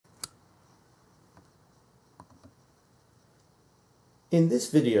In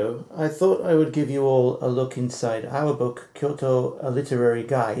this video, I thought I would give you all a look inside our book, Kyoto, a Literary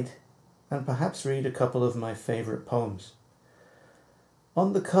Guide, and perhaps read a couple of my favourite poems.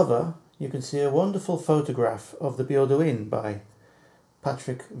 On the cover, you can see a wonderful photograph of the Byodo Inn by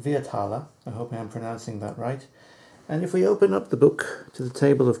Patrick Vierthaler. I hope I am pronouncing that right. And if we open up the book to the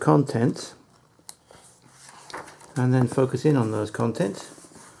table of contents, and then focus in on those contents,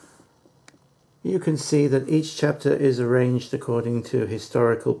 you can see that each chapter is arranged according to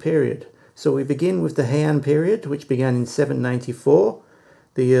historical period. So we begin with the Heian period, which began in 794,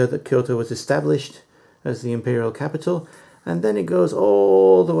 the year that Kyoto was established as the imperial capital, and then it goes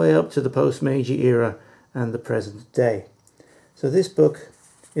all the way up to the post-Meiji era and the present day. So this book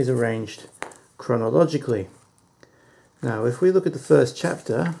is arranged chronologically. Now, if we look at the first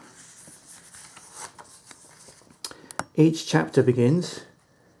chapter, each chapter begins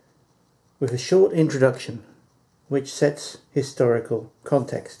with a short introduction which sets historical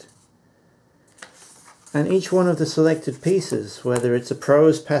context. And each one of the selected pieces, whether it's a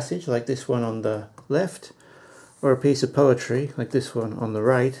prose passage like this one on the left, or a piece of poetry like this one on the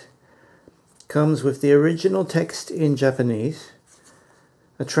right, comes with the original text in Japanese,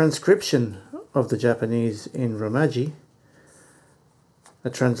 a transcription of the Japanese in Romaji,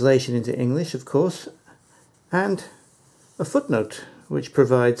 a translation into English, of course, and a footnote which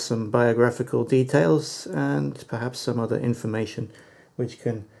provides some biographical details and perhaps some other information which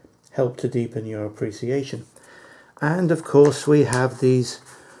can help to deepen your appreciation. And of course we have these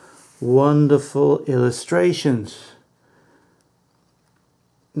wonderful illustrations.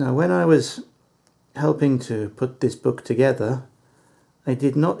 Now, when I was helping to put this book together, I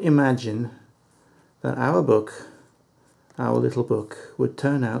did not imagine that our book, our little book, would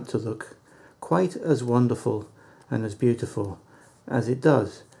turn out to look quite as wonderful and as beautiful as it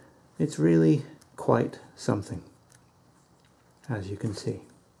does. It's really quite something, as you can see.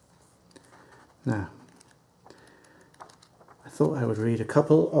 Now, I thought I would read a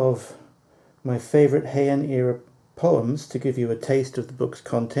couple of my favourite Heian era poems to give you a taste of the book's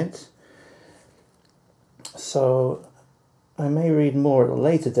contents. So I may read more at a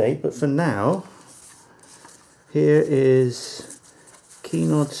later date, but for now, here is Ki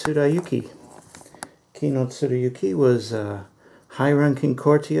no Tsurayuki. Ki no Tsurayuki was a high-ranking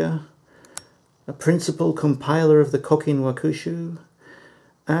courtier, a principal compiler of the Kokin Wakushu,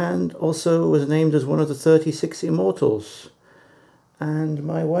 and also was named as one of the 36 immortals. And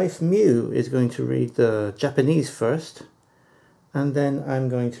my wife Mew is going to read the Japanese first, and then I'm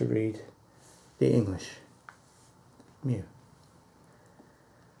going to read the English. Mew.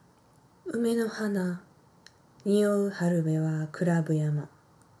 梅の花、匂う春べはクラブ山。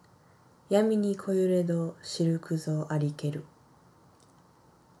闇にこゆれどシルクぞありける。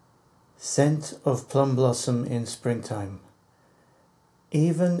Scent of plum blossom in springtime.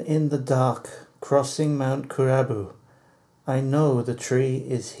 Even in the dark, crossing Mount Kurabu, I know the tree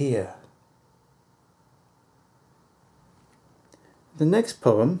is here. The next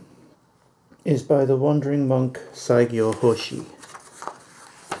poem is by the wandering monk Saigyo Hoshi.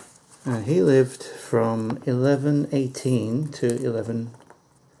 He lived from 1118 to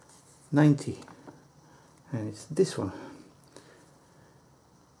 1190, and it's this one.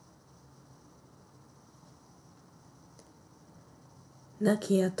 亡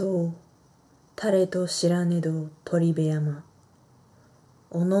き後を誰と知らねど鳥部山。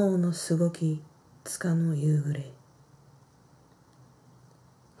おのおのすごきつかの夕暮れ。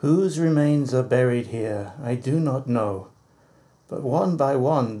 Whose remains are buried here, I do not know, but one by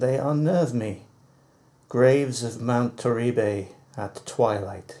one they unnerve me, graves of Mount Toribe at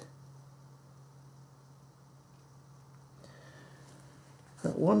twilight.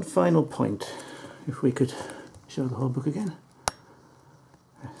 One final point, if we could show the whole book again.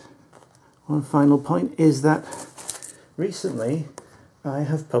 One final point is that recently I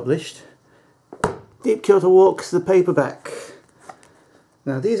have published Deep Kyoto Walks, the paperback.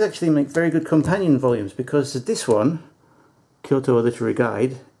 Now these actually make very good companion volumes because this one, Kyoto, a Literary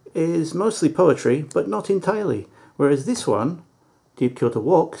Guide, is mostly poetry but not entirely, whereas this one, Deep Kyoto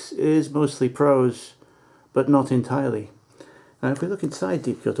Walks, is mostly prose but not entirely. Now if we look inside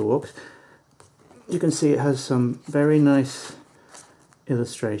Deep Kyoto Walks, you can see it has some very nice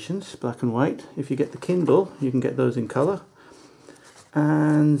illustrations, black and white. If you get the Kindle, you can get those in colour.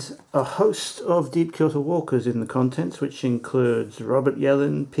 And a host of Deep Kyoto Walkers in the contents, which includes Robert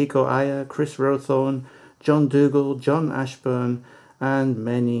Yellin, Pico Aya, Chris Rowthorne, John Dougal, John Ashburn, and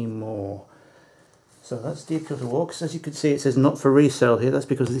many more. So that's Deep Kyoto Walks. As you can see, it says not for resale here. That's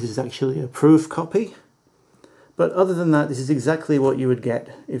because this is actually a proof copy. But other than that, this is exactly what you would get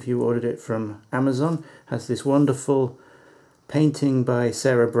if you ordered it from Amazon. It has this wonderful painting by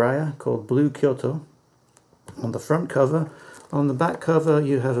Sarah Breyer called Blue Kyoto on the front cover. On the back cover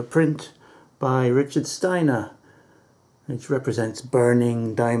you have a print by Richard Steiner, which represents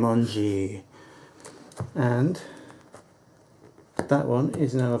burning Daimonji. And that one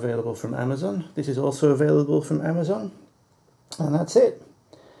is now available from Amazon. This is also available from Amazon. And that's it.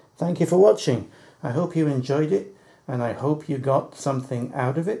 Thank you for watching. I hope you enjoyed it, and I hope you got something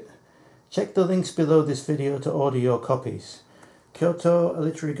out of it. Check the links below this video to order your copies. Kyoto, a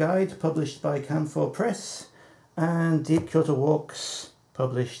Literary Guide, published by Camphor Press, and Deep Kyoto Walks,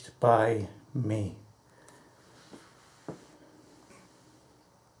 published by me.